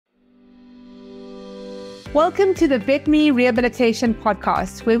Welcome to the Veterinary Rehabilitation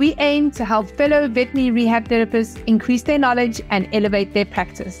Podcast, where we aim to help fellow veterinary rehab therapists increase their knowledge and elevate their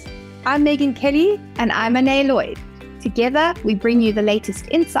practice. I'm Megan Kelly. And I'm Anae Lloyd. Together, we bring you the latest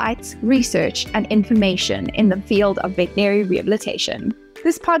insights, research, and information in the field of veterinary rehabilitation.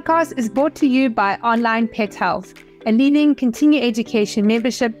 This podcast is brought to you by Onlinepethealth, a leading continuing education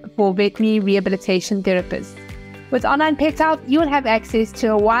membership for veterinary rehabilitation therapists. With Onlinepethealth, you'll have access to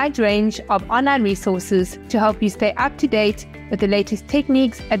a wide range of online resources to help you stay up to date with the latest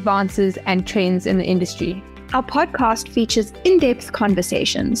techniques, advances, and trends in the industry. Our podcast features in-depth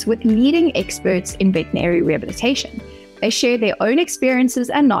conversations with leading experts in veterinary rehabilitation. They share their own experiences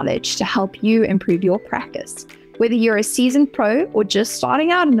and knowledge to help you improve your practice. Whether you're a seasoned pro or just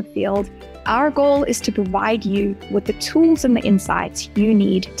starting out in the field, our goal is to provide you with the tools and the insights you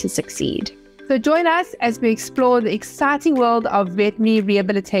need to succeed. So join us as we explore the exciting world of veterinary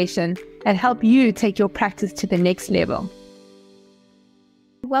rehabilitation and help you take your practice to the next level.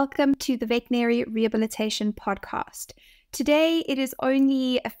 Welcome to the Veterinary Rehabilitation Podcast. Today, it is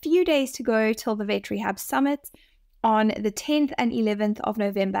only a few days to go till the Vet Rehab Summit on the 10th and 11th of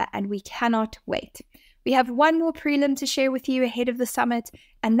November, and we cannot wait. We have one more prelim to share with you ahead of the summit,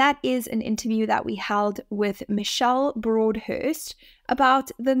 and that is an interview that we held with Michele Broadhurst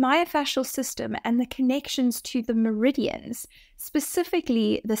about the myofascial system and the connections to the meridians,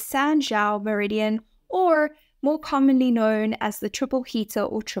 specifically the San Jiao Meridian, or more commonly known as the triple heater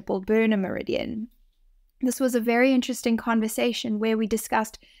or triple burner meridian. This was a very interesting conversation where we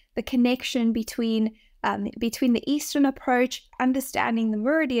discussed the connection between the Eastern approach, understanding the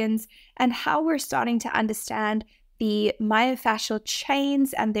meridians, and how we're starting to understand the myofascial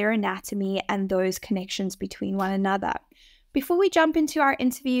chains and their anatomy and those connections between one another. Before we jump into our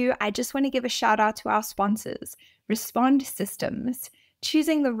interview, I just want to give a shout out to our sponsors, Respond Systems.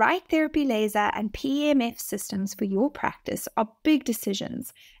 Choosing the right therapy laser and PEMF systems for your practice are big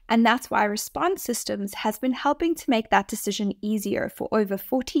decisions, and that's why Response Systems has been helping to make that decision easier for over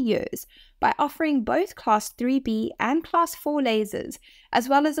 40 years by offering both Class 3B and Class 4 lasers, as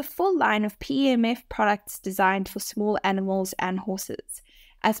well as a full line of PEMF products designed for small animals and horses.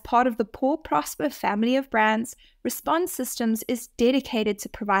 As part of the Paw Prosper family of brands, Response Systems is dedicated to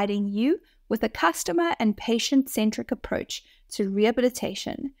providing you with a customer and patient-centric approach to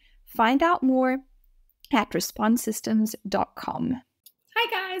rehabilitation. Find out more at responsesystems.com. Hi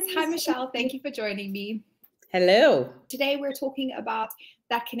guys, hi Michele, thank you for joining me. Hello. Today we're talking about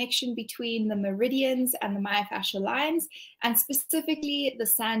that connection between the meridians and the myofascial lines, and specifically the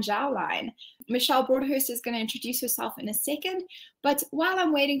San Jiao line. Michele Broadhurst is going to introduce herself in a second, but while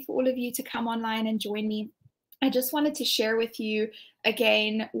I'm waiting for all of you to come online and join me, I just wanted to share with you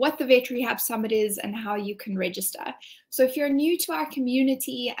again what the Vet Rehab Summit is and how you can register. So if you're new to our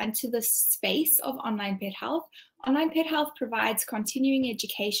community and to the space of online pet health, Online Pet Health provides continuing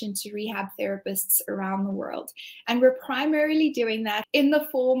education to rehab therapists around the world. And we're primarily doing that in the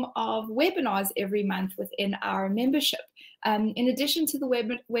form of webinars every month within our membership. In addition to the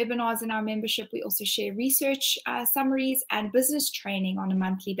webinars in our membership, we also share research summaries and business training on a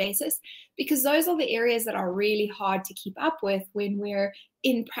monthly basis, because those are the areas that are really hard to keep up with when we're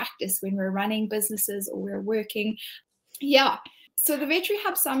in practice, when we're running businesses or we're working. Yeah. So the Vet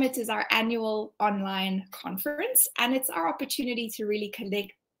Rehab Summit is our annual online conference, and it's our opportunity to really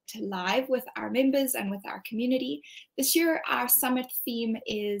connect live with our members and with our community. This year, our summit theme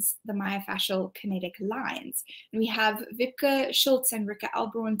is the myofascial kinetic lines. And we have Wipke Schultz and Rika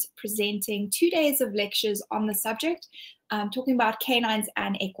Albrunt presenting 2 days of lectures on the subject, talking about canines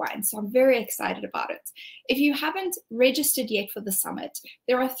and equines. So I'm very excited about it. If you haven't registered yet for the summit,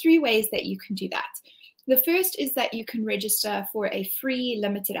 there are 3 ways that you can do that. The first is that you can register for a free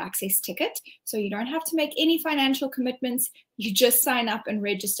limited access ticket. So you don't have to make any financial commitments. You just sign up and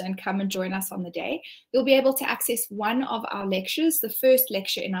register and come and join us on the day. You'll be able to access one of our lectures, the first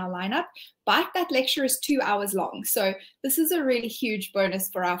lecture in our lineup, but that lecture is 2 hours long. So this is a really huge bonus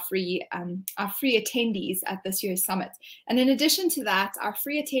for our free attendees at this year's summit. And in addition to that, our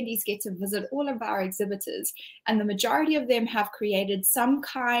free attendees get to visit all of our exhibitors, and the majority of them have created some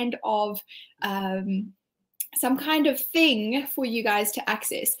kind of thing for you guys to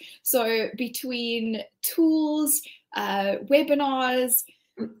access. So between tools, webinars,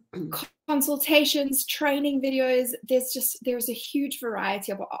 consultations, training videos, there's a huge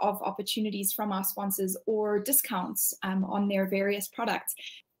variety of opportunities from our sponsors or discounts on their various products.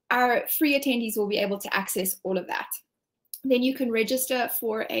 Our free attendees will be able to access all of that. then you can register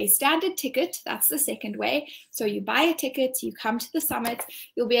for a standard ticket. That's the second way. So you buy a ticket, you come to the summit,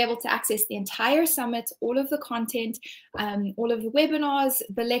 you'll be able to access the entire summit, all of the content, all of the webinars,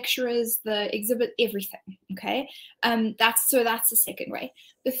 the lecturers, the exhibit, everything. Okay, that's the second way.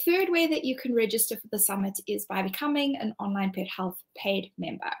 The third way that you can register for the summit is by becoming an Online Pet Health paid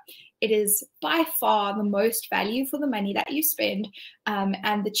member. It is by far the most value for the money that you spend,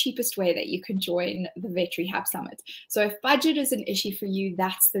 and the cheapest way that you can join the Vet Rehab Summit. So if budget is an issue for you,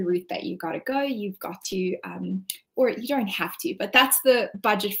 that's the route that you've got to go. You've got to, or you don't have to, but that's the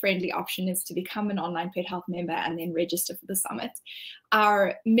budget-friendly option, is to become an Online Pet Health member and then register for the summit.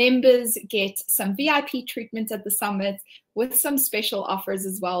 Our members get some VIP treatment at the summit with some special offers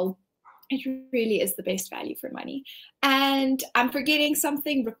as well. It really is the best value for money. And I'm forgetting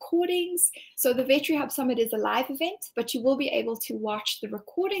something, recordings. So the Vet Rehab Summit is a live event, but you will be able to watch the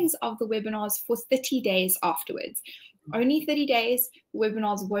recordings of the webinars for 30 days afterwards. Only 30 days.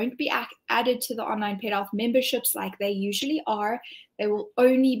 Webinars won't be added to the Online Pet Health memberships like they usually are. They will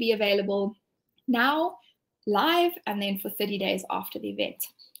only be available now, live, and then for 30 days after the event.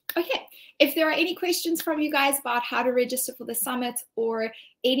 Okay, if there are any questions from you guys about how to register for the summit or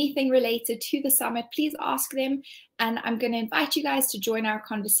anything related to the summit, please ask them. And I'm going to invite you guys to join our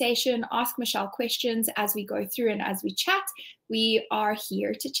conversation, ask Michele questions as we go through and as we chat. We are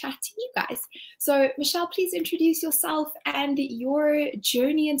here to chat to you guys. So Michele, please introduce yourself and your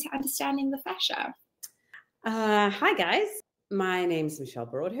journey into understanding the fascia. Hi guys. My name is Michele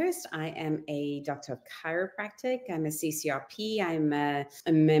Broadhurst. I am a doctor of chiropractic. I'm a CCRP. I'm a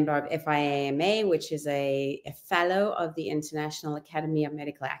member of FIAMA, which is a fellow of the International Academy of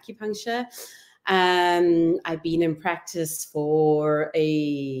Medical Acupuncture. I've been in practice for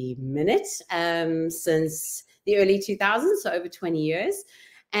a minute, since the early 2000s, so over 20 years.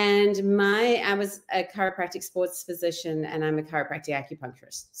 And I was a chiropractic sports physician, and I'm a chiropractic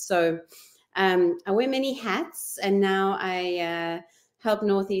acupuncturist. So I wear many hats, and now I help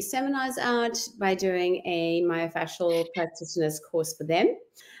Northeast seminars out by doing a myofascial practitioner's course for them.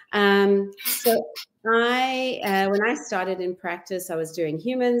 So when I started in practice, I was doing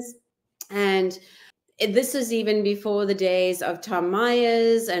humans, and this was even before the days of Tom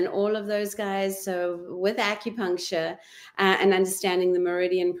Myers and all of those guys. So with acupuncture and understanding the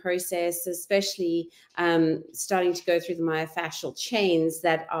meridian process, especially starting to go through the myofascial chains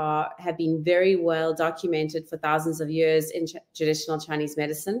that have been very well documented for thousands of years in traditional Chinese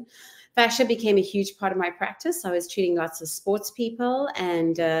medicine, fascia became a huge part of my practice. I was treating lots of sports people,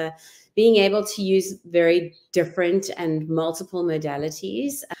 and being able to use very different and multiple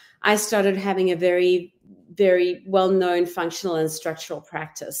modalities, I started having a very, very well-known functional and structural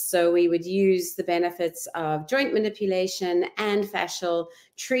practice. So we would use the benefits of joint manipulation and fascial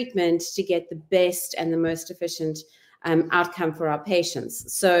treatment to get the best and the most efficient outcome for our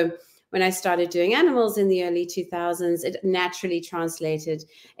patients. So when I started doing animals in the early 2000s, it naturally translated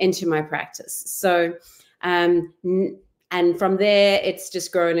into my practice. So, and from there, it's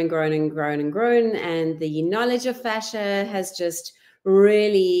just grown and grown and grown and grown. And the knowledge of fascia has just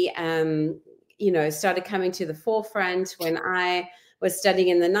really, started coming to the forefront. When I was studying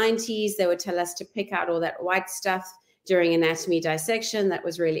in the 90s, they would tell us to pick out all that white stuff during anatomy dissection. That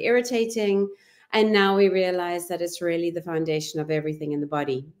was really irritating. And now we realize that it's really the foundation of everything in the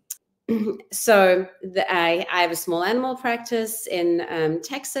body. So I have a small animal practice in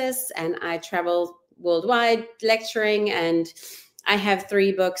Texas, and I travel worldwide lecturing, and I have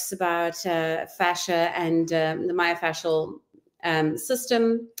 3 books about fascia and the myofascial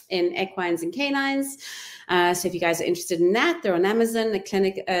system in equines and canines. So if you guys are interested in that, they're on Amazon, a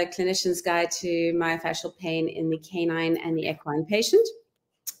clinician's guide to myofascial pain in the canine and the equine patient.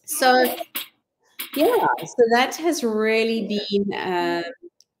 So yeah, so that has really been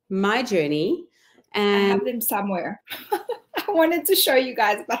my journey. And I have them somewhere. I wanted to show you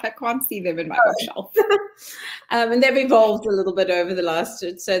guys, but I can't see them in my bookshelf. And they've evolved a little bit over the last.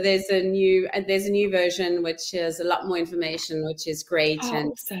 So there's a new version which has a lot more information, which is great.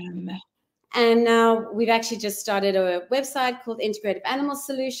 Awesome. And now we've actually just started a website called Integrative Animal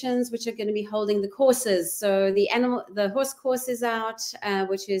Solutions, which are going to be holding the courses. So the horse course is out,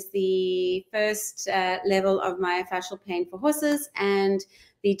 which is the first level of myofascial pain for horses, and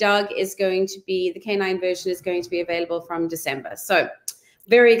the the canine version is going to be available from December. So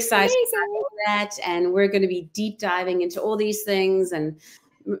very excited about that. And we're going to be deep diving into all these things and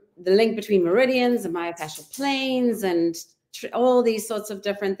the link between meridians and myofascial planes and all these sorts of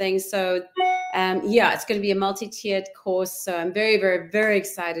different things. So it's going to be a multi-tiered course. So I'm very, very, very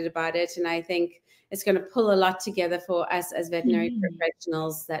excited about it. And I think it's going to pull a lot together for us as veterinary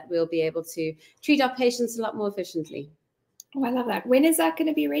professionals, that we'll be able to treat our patients a lot more efficiently. Oh, I love that. When is that going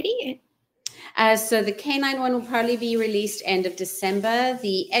to be ready? So the canine one will probably be released end of December.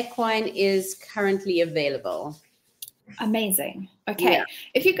 The equine is currently available. Amazing. Okay. Yeah.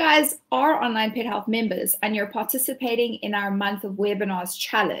 If you guys are Online Pet Health members and you're participating in our month of webinars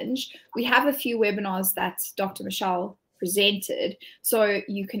challenge, we have a few webinars that Dr. Michele presented. So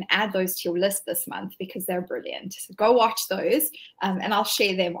you can add those to your list this month because they're brilliant. So go watch those and I'll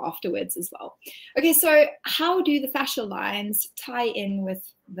share them afterwards as well. Okay. So how do the fascial lines tie in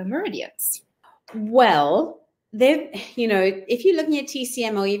with the meridians? Well, if you're looking at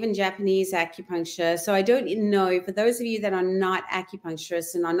TCM or even Japanese acupuncture, so I don't know, for those of you that are not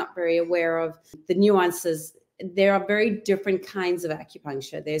acupuncturists and are not very aware of the nuances, there are very different kinds of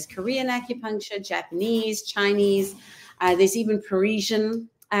acupuncture. There's Korean acupuncture, Japanese, Chinese, there's even Parisian,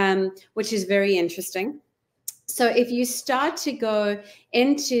 which is very interesting. So if you start to go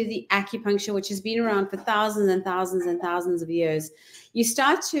into the acupuncture, which has been around for thousands and thousands and thousands of years, you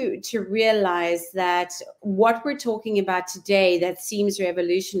start to realize that what we're talking about today that seems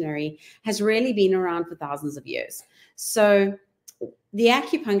revolutionary has really been around for thousands of years. So the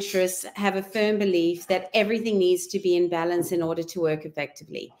acupuncturists have a firm belief that everything needs to be in balance in order to work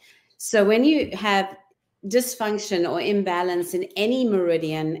effectively. So when you have dysfunction or imbalance in any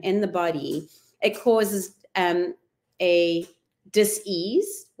meridian in the body, it causes a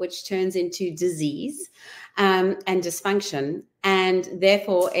dis-ease, which turns into disease and dysfunction. And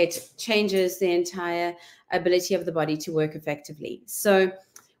therefore, it changes the entire ability of the body to work effectively. So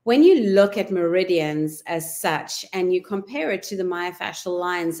when you look at meridians as such, and you compare it to the myofascial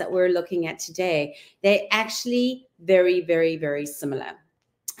lines that we're looking at today, they're actually very, very, very similar.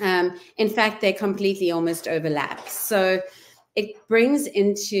 In fact, they completely almost overlap. So it brings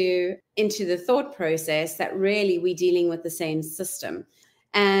into the thought process that really we're dealing with the same system.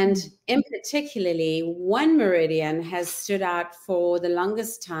 And in particularly, one meridian has stood out for the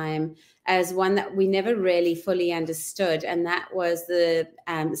longest time as one that we never really fully understood, and that was the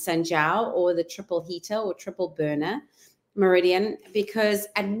San Jiao, or the triple heater or triple burner meridian, because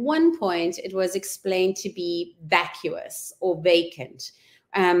at one point it was explained to be vacuous or vacant,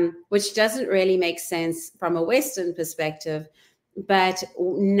 which doesn't really make sense from a Western perspective. But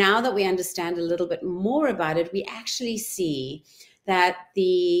now that we understand a little bit more about it, we actually see that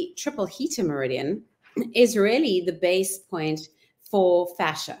the triple heater meridian is really the base point for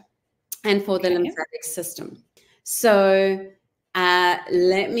fascia and for the lymphatic system. So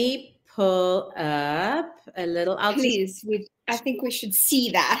let me pull up a little. Please, I think we should see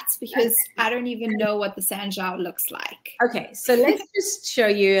that because I don't even know what the San Jiao looks like. Okay, so let's just show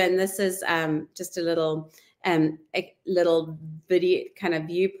you, and this is just a little video kind of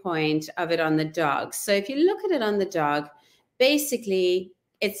viewpoint of it on the dog. So if you look at it on the dog, basically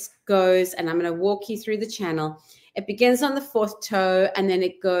it goes, and I'm going to walk you through the channel. It begins on the fourth toe, and then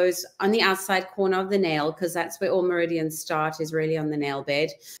it goes on the outside corner of the nail, because that's where all meridians start, is really on the nail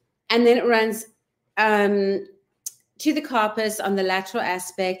bed. And then it runs to the carpus on the lateral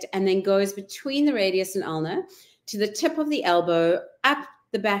aspect, and then goes between the radius and ulna to the tip of the elbow, up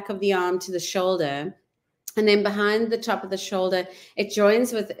the back of the arm to the shoulder. And then behind the top of the shoulder, it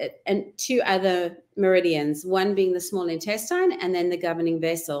joins with and two other meridians, one being the small intestine and then the governing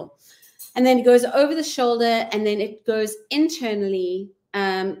vessel. And then it goes over the shoulder, and then it goes internally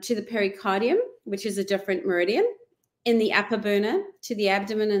to the pericardium, which is a different meridian, in the upper burner, to the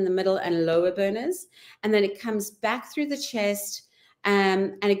abdomen and the middle and lower burners. And then it comes back through the chest,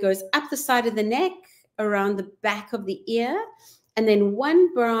 and it goes up the side of the neck, around the back of the ear. And then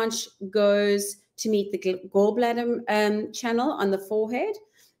one branch goes to meet the gallbladder channel on the forehead.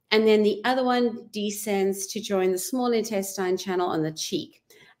 And then the other one descends to join the small intestine channel on the cheek.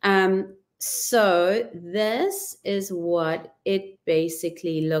 So this is what it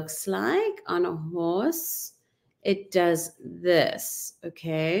basically looks like on a horse. It does this,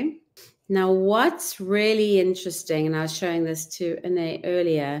 okay? Now, what's really interesting, and I was showing this to Ine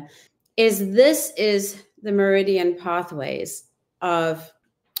earlier, is this is the meridian pathways of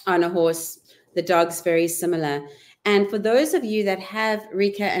on a horse. The dog's very similar. And for those of you that have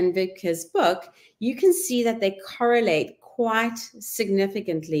Rika and Vika's book, you can see that they correlate quite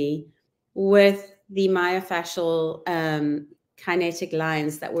significantly with the myofascial kinetic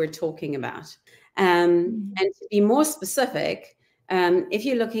lines that we're talking about. And to be more specific, if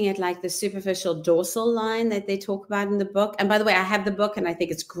you're looking at like the superficial dorsal line that they talk about in the book, and by the way, I have the book and I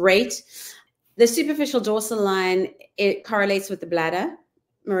think it's great. The superficial dorsal line, it correlates with the bladder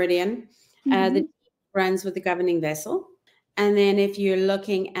meridian. The runs with the governing vessel. And then if you're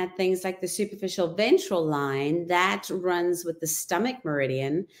looking at things like the superficial ventral line, that runs with the stomach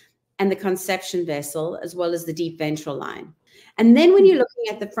meridian. and the conception vessel, as well as the deep ventral line. And then when you're looking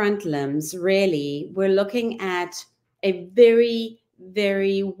at the front limbs, really, we're looking at a very,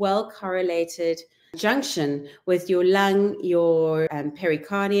 very well correlated junction with your lung, your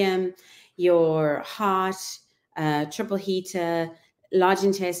pericardium, your heart, triple heater, large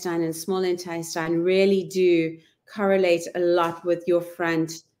intestine and small intestine really do correlate a lot with your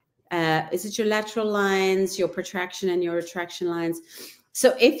front. Is it your lateral lines, your protraction and your retraction lines?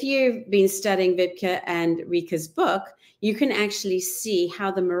 So if you've been studying Vibke and Rika's book, you can actually see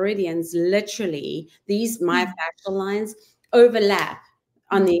how the meridians, literally, these myofascial lines overlap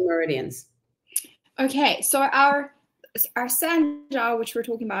on the meridians. Okay, so our San Jiao, which we're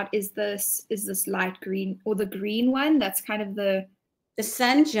talking about, is this light green, or the green one? That's kind of the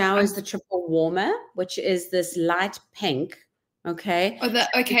San Jiao is the triple warmer, which is this light pink. Okay. Oh,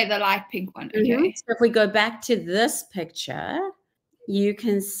 the light pink one. Okay. So if we go back to this picture, you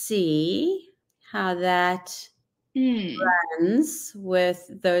can see how that runs with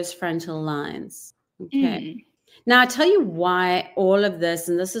those frontal lines. Okay. Now, I'll tell you why all of this,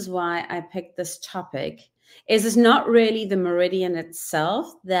 and this is why I picked this topic, is it's not really the meridian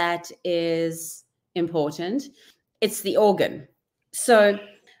itself that is important. It's the organ. So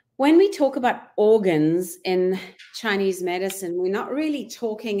when we talk about organs in Chinese medicine, we're not really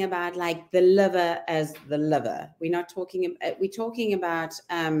talking about like the liver as the liver. We're talking about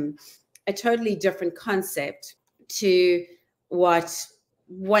a totally different concept to what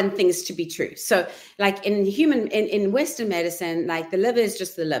one thinks to be true. So like in Western medicine, like the liver is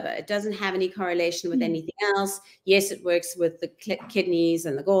just the liver. It doesn't have any correlation with anything else. Yes, it works with the kidneys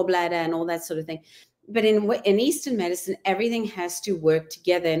and the gallbladder and all that sort of thing. But in Eastern medicine, everything has to work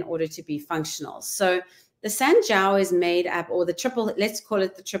together in order to be functional. So the San Jiao is made up, or the triple, let's call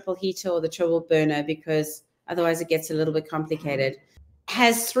it the triple heater or the triple burner, because otherwise it gets a little bit complicated,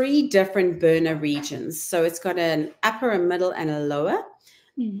 has 3 different burner regions. So it's got an upper, a middle, and a lower.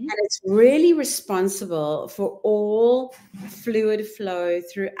 And it's really responsible for all fluid flow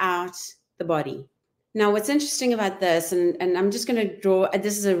throughout the body. Now, what's interesting about this, and I'm just going to draw,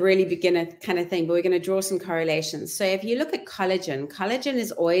 this is a really beginner kind of thing, but we're going to draw some correlations. So if you look at collagen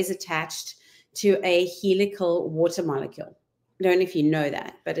is always attached to a helical water molecule. I don't know if you know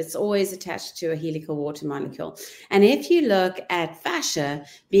that, but it's always attached to a helical water molecule. And if you look at fascia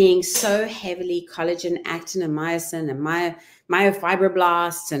being so heavily collagen, actin, and myosin, and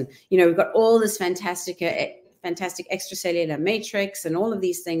myofibroblasts, and, you know, we've got all this fantastic extracellular matrix and all of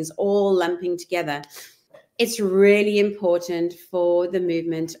these things all lumping together, it's really important for the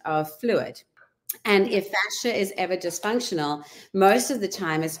movement of fluid. And if fascia is ever dysfunctional, most of the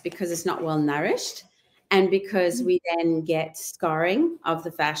time it's because it's not well nourished, and because we then get scarring of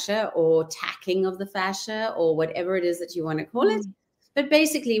the fascia or tacking of the fascia or whatever it is that you want to call it. But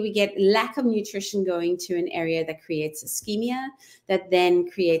basically, we get lack of nutrition going to an area that creates ischemia, that then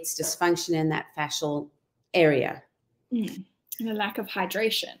creates dysfunction in that fascial area. And a lack of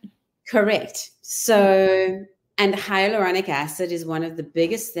hydration. Correct. So, and hyaluronic acid is one of the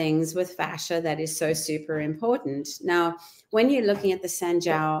biggest things with fascia that is so super important. Now, when you're looking at the San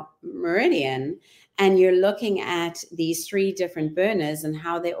Jiao Meridian and you're looking at these 3 different burners and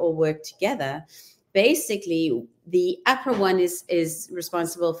how they all work together, basically the upper one is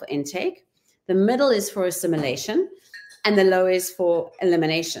responsible for intake, the middle is for assimilation, and the lower is for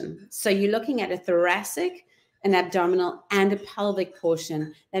elimination. So you're looking at a thoracic, an abdominal, and a pelvic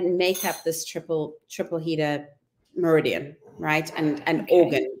portion that make up this triple heater meridian, right? And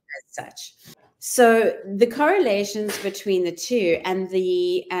organ as such. So the correlations between the two, and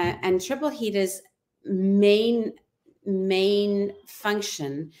the and triple heater's main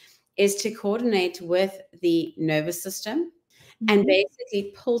function is to coordinate with the nervous system and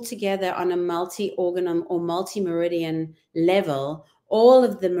basically pull together on a multi-organ or multi-meridian level all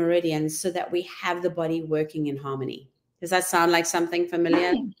of the meridians so that we have the body working in harmony. Does that sound like something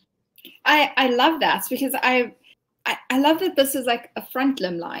familiar? I love that, because I love that this is like a front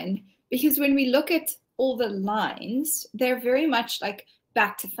limb line, because when we look at all the lines, they're very much like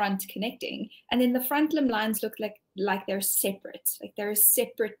back to front connecting, and then the front limb lines look like they're separate, like they're a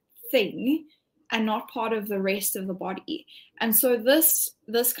separate thing and not part of the rest of the body. And so this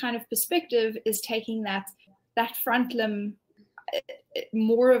kind of perspective is taking that front limb,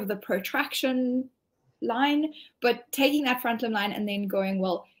 more of the protraction line, but taking that front limb line and then going,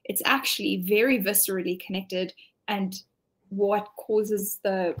 well, it's actually very viscerally connected, and what causes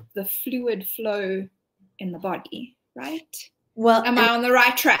the fluid flow in the body, right? Well, am I on the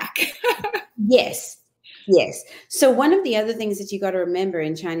right track? Yes. So one of the other things that you got to remember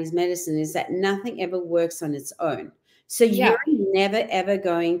in Chinese medicine is that nothing ever works on its own. So you're never, ever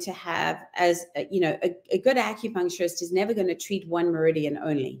going to have, as you know, a good acupuncturist is never going to treat one meridian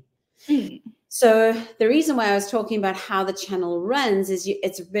only. So the reason why I was talking about how the channel runs is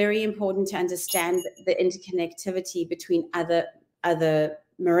it's very important to understand the interconnectivity between other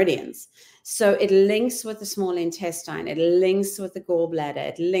meridians. So it links with the small intestine, it links with the gallbladder,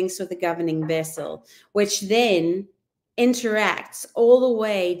 it links with the governing vessel, which then interacts all the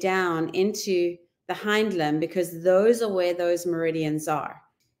way down into the hind limb, because those are where those meridians are.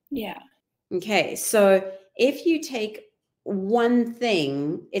 Yeah. Okay. So if you take one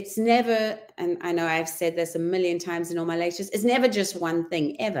thing, it's never, and I know I've said this a million times in all my lectures, it's never just one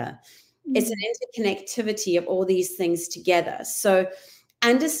thing ever. It's an interconnectivity of all these things together. So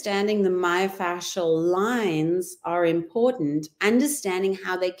understanding the myofascial lines are important. Understanding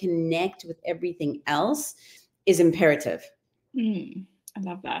how they connect with everything else is imperative. I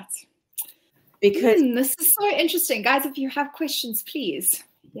love that. Because this is so interesting. Guys, if you have questions, please.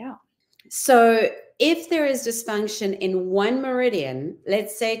 Yeah. So if there is dysfunction in one meridian,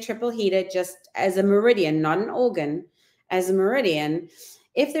 let's say triple heater just as a meridian, not an organ, as a meridian,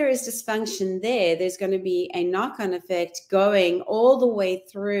 if there is dysfunction there, there's going to be a knock-on effect going all the way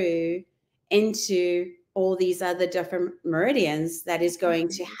through into all these other different meridians that is going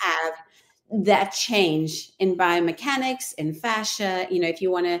to have that change in biomechanics, in fascia. You know, if you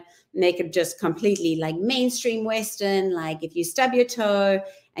want to make it just completely like mainstream Western, like if you stub your toe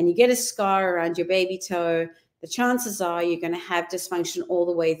and you get a scar around your baby toe, the chances are you're going to have dysfunction all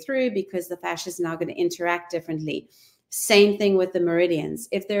the way through, because the fascia is now going to interact differently. Same thing with the meridians.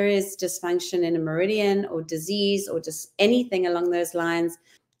 If there is dysfunction in a meridian or disease or just anything along those lines,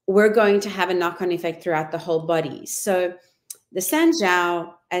 we're going to have a knock-on effect throughout the whole body. So the San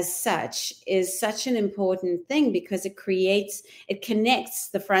Jiao as such is such an important thing, because it connects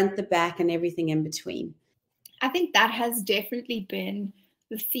the front, the back, and everything in between. I think that has definitely been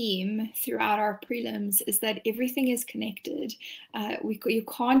the theme throughout our prelims, is that everything is connected. You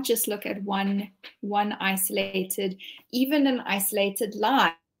can't just look at one isolated, even an isolated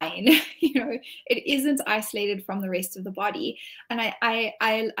line. You know, it isn't isolated from the rest of the body, and I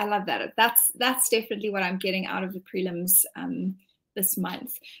love that. That's definitely what I'm getting out of the prelims this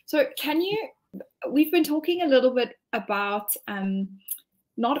month. So we've been talking a little bit about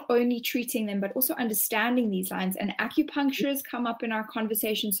not only treating them, but also understanding these lines, and acupuncture has come up in our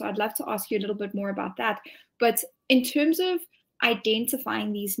conversation. So I'd love to ask you a little bit more about that. But in terms of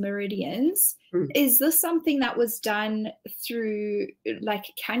identifying these meridians, is this something that was done through, like,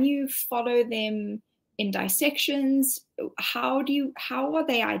 can you follow them in dissections? How are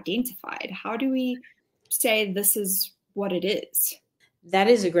they identified? How do we say this is what it is? That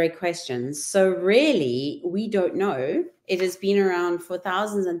is a great question. So really, we don't know. It has been around for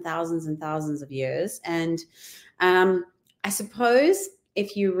thousands and thousands and thousands of years. And I suppose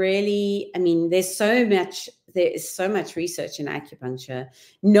if you really, I mean, there is so much research in acupuncture,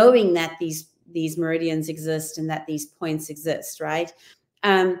 knowing that these meridians exist and that these points exist, right?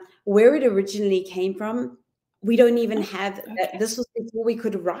 Where it originally came from, we don't even have, this was before we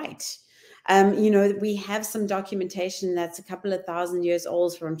could write. You know, we have some documentation that's a couple of thousand years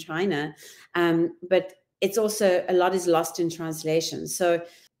old from China, but it's also, a lot is lost in translation. So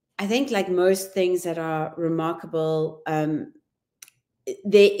I think, like most things that are remarkable,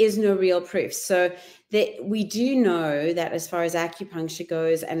 there is no real proof. So we do know that as far as acupuncture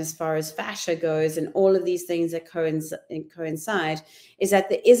goes, and as far as fascia goes, and all of these things that coincide, is that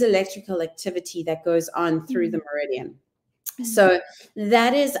there is electrical activity that goes on through the meridian. So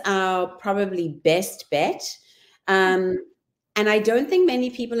that is our probably best bet. And I don't think many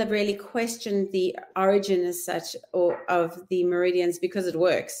people have really questioned the origin as such, or of the meridians, because it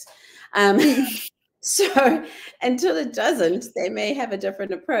works. So until it doesn't, they may have a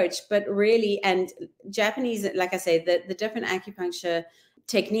different approach. But really, and Japanese, like I say, the different acupuncture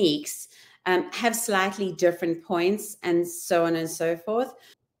techniques have slightly different points, and so on and so forth.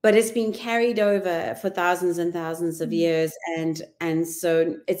 But it's been carried over for thousands and thousands of years, and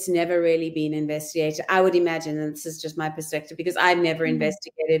so it's never really been investigated. I would imagine, and this is just my perspective, because I've never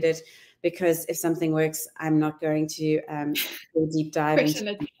investigated it, because if something works, I'm not going to do a deep dive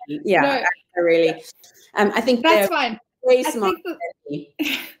into it. Yeah, no, I really. I think that's fine. Way smart.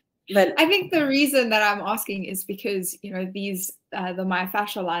 But I think the reason that I'm asking is because, you know, these the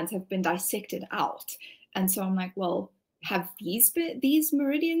myofascial lines have been dissected out, and so I'm like, well, have these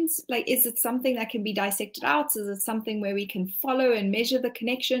meridians, like, is it something that can be dissected out? Is it something where we can follow and measure the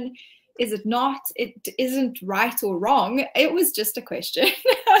connection? Is it not? It isn't right or wrong. It was just a question.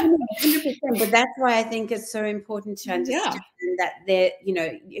 100%, but that's why I think it's so important to understand that there, you know,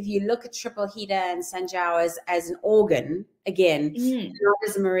 if you look at triple heater and San Jiao as an organ, again, not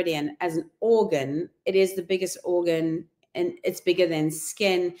as a meridian, as an organ, it is the biggest organ, and it's bigger than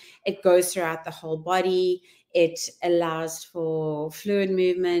skin. It goes throughout the whole body. It allows for fluid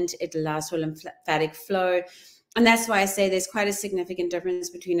movement. It allows for lymphatic flow. And that's why I say there's quite a significant difference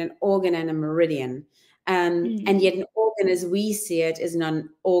between an organ and a meridian. And yet an organ, as we see it, is not an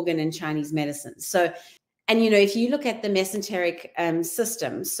organ in Chinese medicine. So, and, you know, if you look at the mesenteric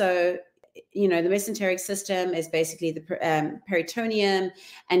system, so, you know, the mesenteric system is basically the peritoneum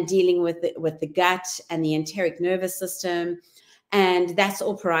and dealing with the gut and the enteric nervous system. And that's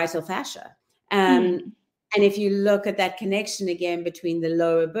all parietal fascia. And if you look at that connection again between the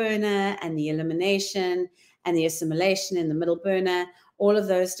lower burner and the elimination and the assimilation in the middle burner, all of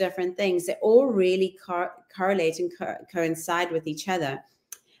those different things, they all really correlate and coincide with each other.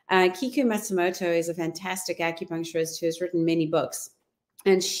 Kiku Matsumoto is a fantastic acupuncturist who has written many books,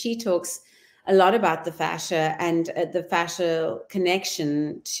 and she talks a lot about the fascia and the fascial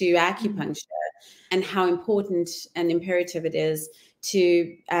connection to acupuncture and how important and imperative it is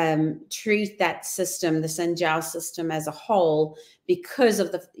to treat that system, the San Jiao system as a whole, because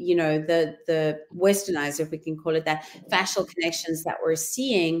of the, you know, the westernized, if we can call it that, fascial connections that we're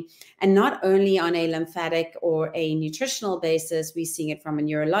seeing. And not only on a lymphatic or a nutritional basis, we're seeing it from a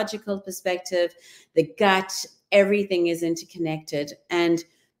neurological perspective, the gut, everything is interconnected. And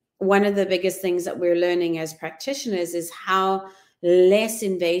one of the biggest things that we're learning as practitioners is how less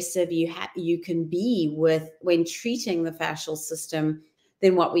invasive you can be when treating the fascial system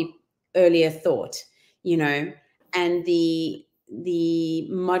than what we earlier thought, you know, and the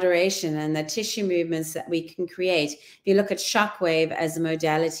moderation and the tissue movements that we can create. If you look at shockwave as a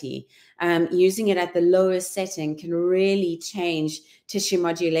modality, using it at the lowest setting can really change tissue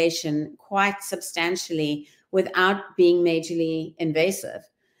modulation quite substantially without being majorly invasive.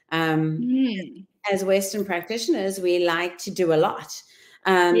 As Western practitioners, we like to do a lot.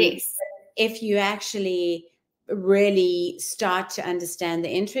 Yes. If you actually really start to understand the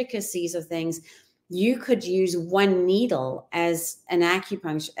intricacies of things, you could use one needle as an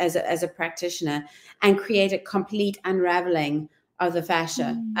acupuncture, as a practitioner, and create a complete unraveling of the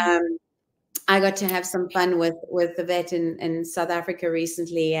fascia. I got to have some fun with the vet in South Africa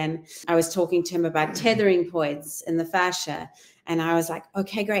recently, and I was talking to him about tethering points in the fascia. And I was like,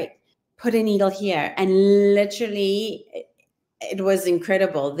 okay, great. Put a needle here. And literally, it was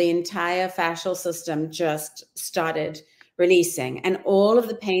incredible. The entire fascial system just started releasing. And all of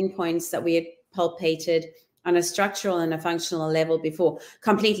the pain points that we had palpated on a structural and a functional level before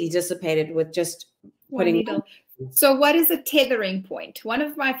completely dissipated with just putting needle. So what is a tethering point? One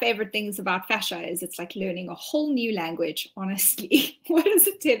of my favorite things about fascia is it's like learning a whole new language, honestly. What is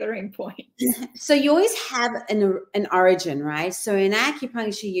a tethering point? So you always have an origin, right? So in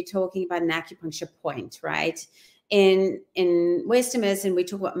acupuncture, you're talking about an acupuncture point, right? In Western medicine, we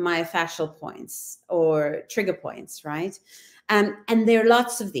talk about myofascial points or trigger points, right? And there are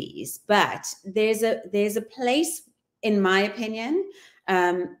lots of these, but there's a place, in my opinion,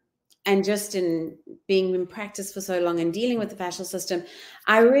 and just in being in practice for so long and dealing with the fascial system,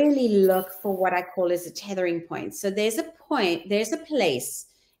 I really look for what I call as a tethering point. So there's a place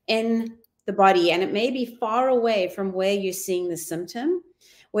in the body, and it may be far away from where you're seeing the symptom,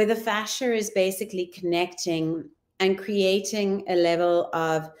 where the fascia is basically connecting and creating a level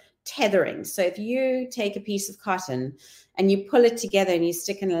of tethering. So if you take a piece of cotton and you pull it together and you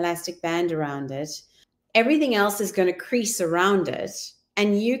stick an elastic band around it, everything else is going to crease around it.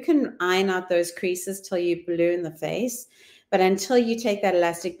 And you can iron out those creases till you blue in the face. But until you take that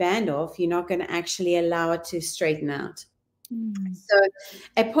elastic band off, you're not going to actually allow it to straighten out. So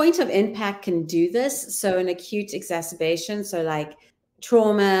a point of impact can do this. So an acute exacerbation, so like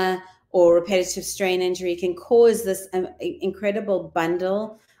trauma or repetitive strain injury, can cause this incredible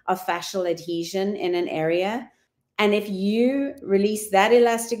bundle of fascial adhesion in an area. And if you release that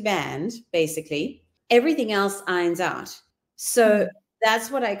elastic band, basically, everything else irons out. So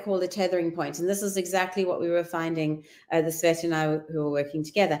that's what I call the tethering point. And this is exactly what we were finding, the vet and I who were working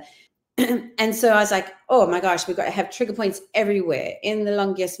together. And so I was like, oh my gosh, we've got to have trigger points everywhere, in the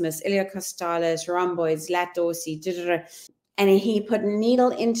longissimus, iliocostalis, rhomboids, lat dorsi, and he put a needle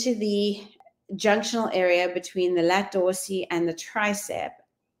into the junctional area between the lat dorsi and the tricep,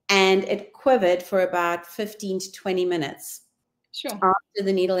 and it quivered for about 15 to 20 minutes. Sure. After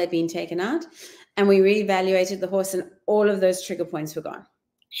the needle had been taken out. And we reevaluated the horse, and all of those trigger points were gone.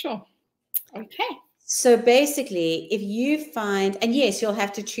 Sure. Okay. So basically, if you find, and yes, you'll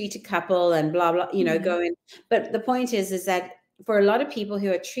have to treat a couple and blah, blah, you know, go in. But the point is that for a lot of people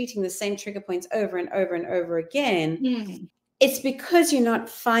who are treating the same trigger points over and over and over again, It's because you're not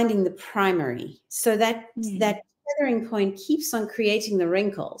finding the primary. So that tethering point keeps on creating the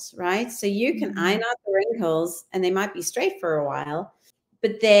wrinkles, right? So you can iron out the wrinkles and they might be straight for a while.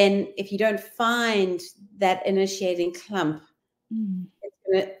 But then if you don't find that initiating clump,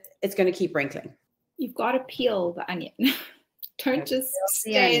 it's going to keep wrinkling. You've got to peel the onion. Don't just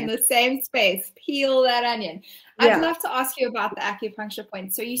stay in the same space. Peel that onion. Yeah. I'd love to ask you about the acupuncture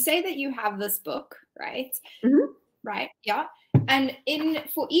point. So you say that you have this book, right? Right. Yeah. And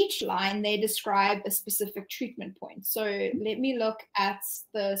for each line, they describe a specific treatment point. So let me look at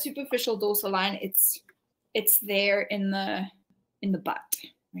the superficial dorsal line. It's there in the butt.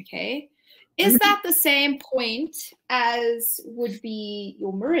 Okay. Is that the same point as would be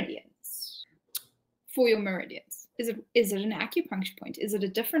your meridians? For your meridians, is it an acupuncture point? Is it a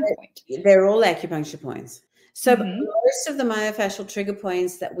different point? They're all acupuncture points. So most of the myofascial trigger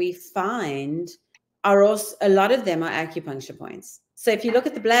points that we find are also, a lot of them are acupuncture points. So if you look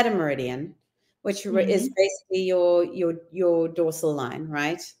at the bladder meridian, which is basically your dorsal line,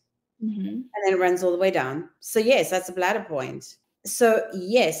 right? And then it runs all the way down. So yes, that's a bladder point. So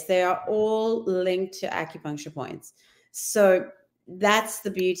yes, they are all linked to acupuncture points. So that's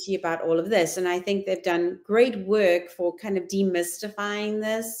the beauty about all of this. And I think they've done great work for kind of demystifying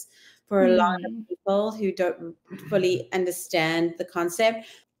this for a lot of people who don't fully understand the concept.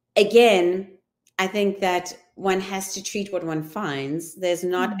 Again, I think that one has to treat what one finds. There's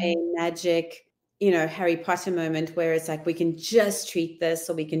not a magic, Harry Potter moment where it's like, we can just treat this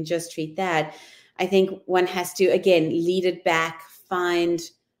or we can just treat that. I think one has to, again, lead it back, find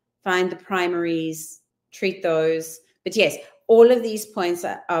the primaries, treat those. But yes, all of these points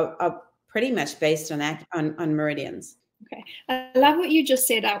are pretty much based on meridians. Okay. I love what you just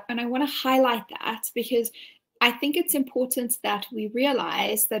said, and I want to highlight that because I think it's important that we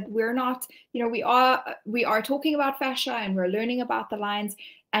realize that we're not, we are talking about fascia and we're learning about the lines.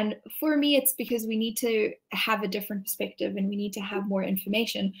 And for me, it's because we need to have a different perspective and we need to have more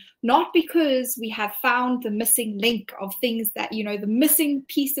information, not because we have found the missing link of things that, the missing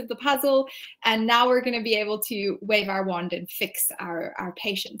piece of the puzzle. And now we're going to be able to wave our wand and fix our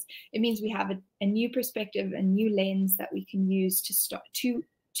patients. It means we have a new perspective, a new lens that we can use to start to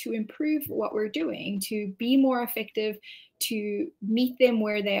improve what we're doing, to be more effective, to meet them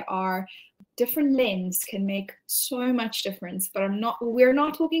where they are. Different lens can make so much difference, but we're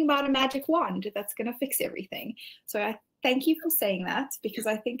not talking about a magic wand that's going to fix everything. So I thank you for saying that because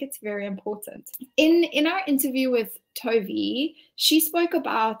I think it's very important. In our interview with Tovi, she spoke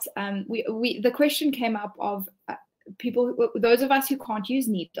about the question came up of people, those of us who can't use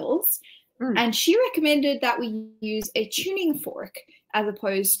needles, and she recommended that we use a tuning fork as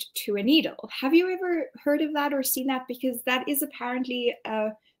opposed to a needle. Have you ever heard of that or seen that? Because that is apparently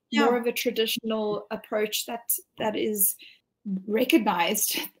more of a traditional approach that is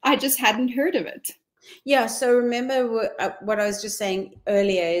recognized. I just hadn't heard of it. Yeah, so remember what I was just saying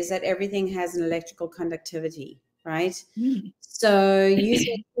earlier is that everything has an electrical conductivity, right? So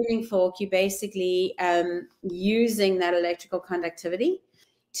using a tuning fork, you basically using that electrical conductivity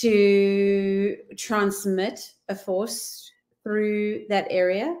to transmit a force through that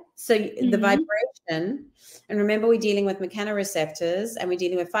area. So the vibration, and remember we're dealing with mechanoreceptors and we're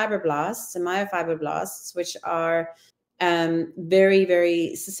dealing with fibroblasts and myofibroblasts, which are very,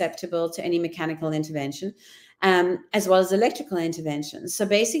 very susceptible to any mechanical intervention, as well as electrical intervention. So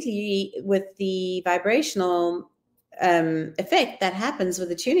basically with the vibrational effect that happens with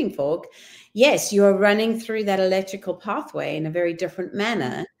the tuning fork, yes, you're running through that electrical pathway in a very different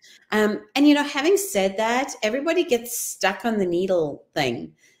manner. And, having said that, everybody gets stuck on the needle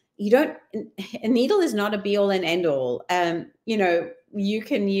thing. A needle is not a be all and end all. You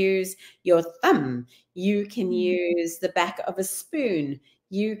can use your thumb, you can use the back of a spoon,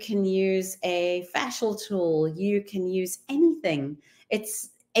 you can use a fascial tool, you can use anything.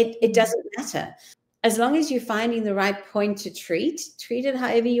 It doesn't matter. As long as you're finding the right point to treat it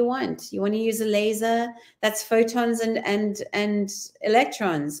however you want. You want to use a laser, that's photons and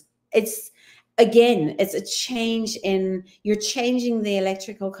electrons. It's a change you're changing the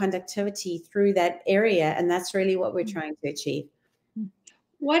electrical conductivity through that area. And that's really what we're trying to achieve.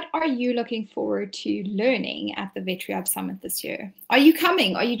 What are you looking forward to learning at the VetriHub Summit this year? Are you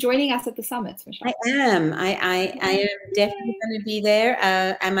coming? Are you joining us at the summit, Michele? I am. I am definitely going to be there.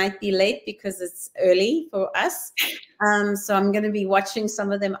 I might be late because it's early for us. So I'm going to be watching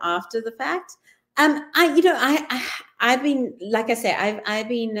some of them after the fact. I've been, like I say, I've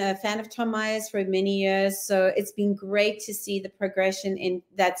been a fan of Tom Myers for many years. So it's been great to see the progression in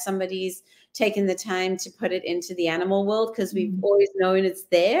that somebody's taken the time to put it into the animal world, because we've always known it's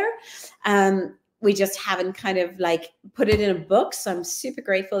there. we just haven't kind of like put it in a book. So I'm super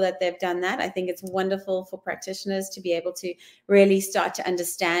grateful that they've done that. I think it's wonderful for practitioners to be able to really start to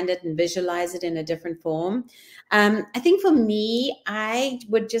understand it and visualize it in a different form. I think for me, I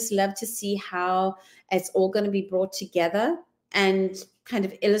would just love to see how it's all going to be brought together and kind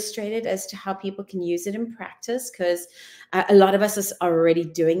of illustrated as to how people can use it in practice, because a lot of us are already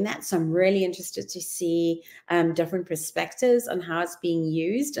doing that. So I'm really interested to see different perspectives on how it's being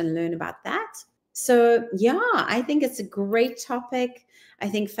used and learn about that. So yeah, I think it's a great topic. I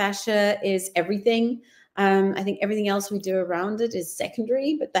think fascia is everything. I think everything else we do around it is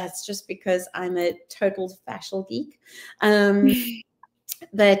secondary, but that's just because I'm a total fascial geek.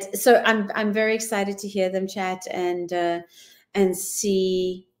 But so I'm very excited to hear them chat and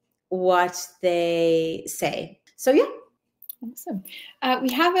see what they say. So yeah. Awesome.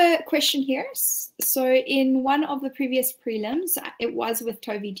 We have a question here. So in one of the previous prelims, it was with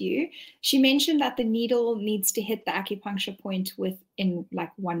Toby Dew. She mentioned that the needle needs to hit the acupuncture point within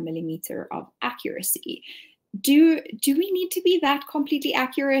like 1 millimeter of accuracy. Do we need to be that completely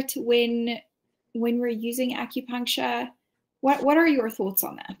accurate when we're using acupuncture? What are your thoughts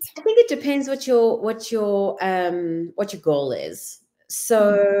on that? I think it depends what your goal is.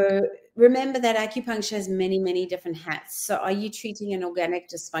 So remember that acupuncture has many, many different hats. So are you treating an organic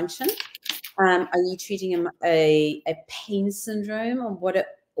dysfunction? Are you treating a pain syndrome, or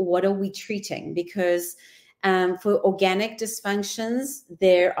what are we treating? Because for organic dysfunctions,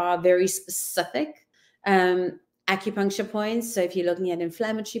 there are very specific acupuncture points. So if you're looking at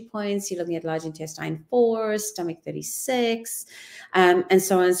inflammatory points, you're looking at large intestine 4, stomach 36, and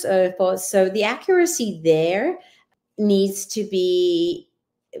so on and so forth. So the accuracy there needs to be,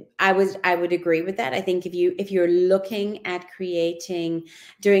 I would agree with that. I think if you're looking at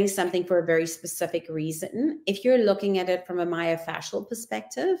doing something for a very specific reason, if you're looking at it from a myofascial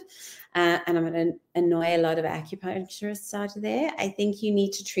perspective, and I'm going to annoy a lot of acupuncturists out there, I think you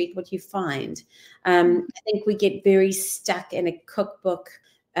need to treat what you find. I think we get very stuck in a cookbook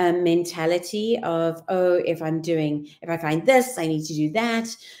mentality of, oh, if I find this, I need to do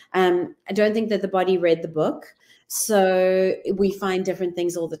that. I don't think that the body read the book. So we find different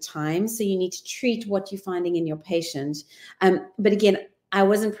things all the time. So you need to treat what you're finding in your patient. But again, I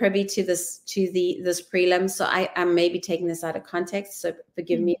wasn't privy to this prelim, so I may be taking this out of context. So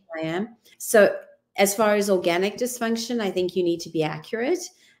forgive me if I am. So as far as organic dysfunction, I think you need to be accurate.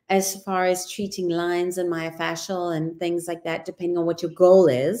 As far as treating lines and myofascial and things like that, depending on what your goal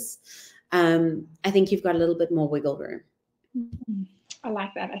is, I think you've got a little bit more wiggle room. I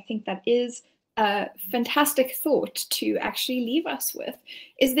like that. I think that is a fantastic thought to actually leave us with.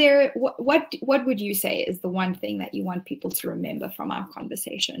 Is there, what would you say is the one thing that you want people to remember from our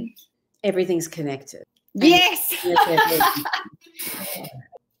conversation? Everything's connected. Yes.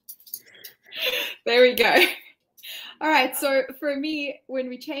 There we go. All right. So for me, when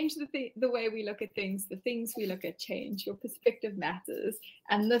we change the way we look at things, the things we look at change. Your perspective matters.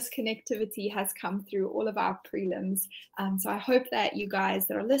 And this connectivity has come through all of our prelims. So I hope that you guys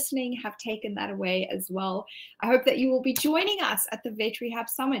that are listening have taken that away as well. I hope that you will be joining us at the Vet Rehab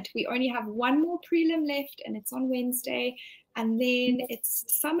Summit. We only have one more prelim left, and it's on Wednesday. And then it's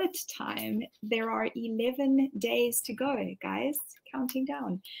summit time. There are 11 days to go, guys, counting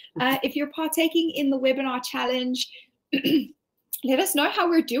down. If you're partaking in the webinar challenge, let us know how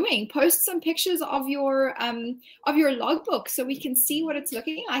we're doing. Post some pictures of your logbook so we can see what it's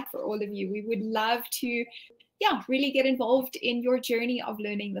looking like for all of you. We would love to, really get involved in your journey of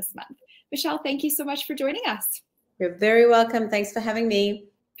learning this month. Michele, thank you so much for joining us. You're very welcome. Thanks for having me.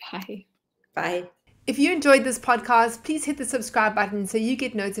 Bye. Bye. If you enjoyed this podcast, please hit the subscribe button so you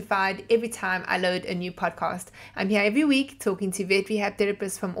get notified every time I load a new podcast. I'm here every week talking to vet rehab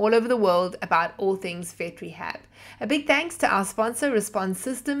therapists from all over the world about all things vet rehab. A big thanks to our sponsor, Response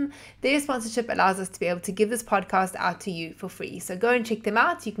System. Their sponsorship allows us to be able to give this podcast out to you for free. So go and check them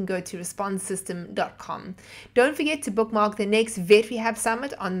out. You can go to responsesystem.com. Don't forget to bookmark the next Vet Rehab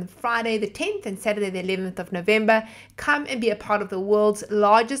Summit on Friday the 10th and Saturday the 11th of November. Come and be a part of the world's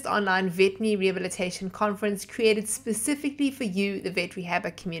largest online veterinary rehabilitation conference created specifically for you, the vet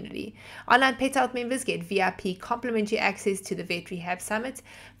rehabber community. Online Pet Health members get VIP complimentary access to the Vet Rehab Summit.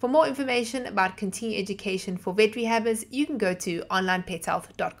 For more information about continuing education for vet rehabbers, you can go to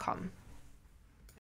onlinepethealth.com.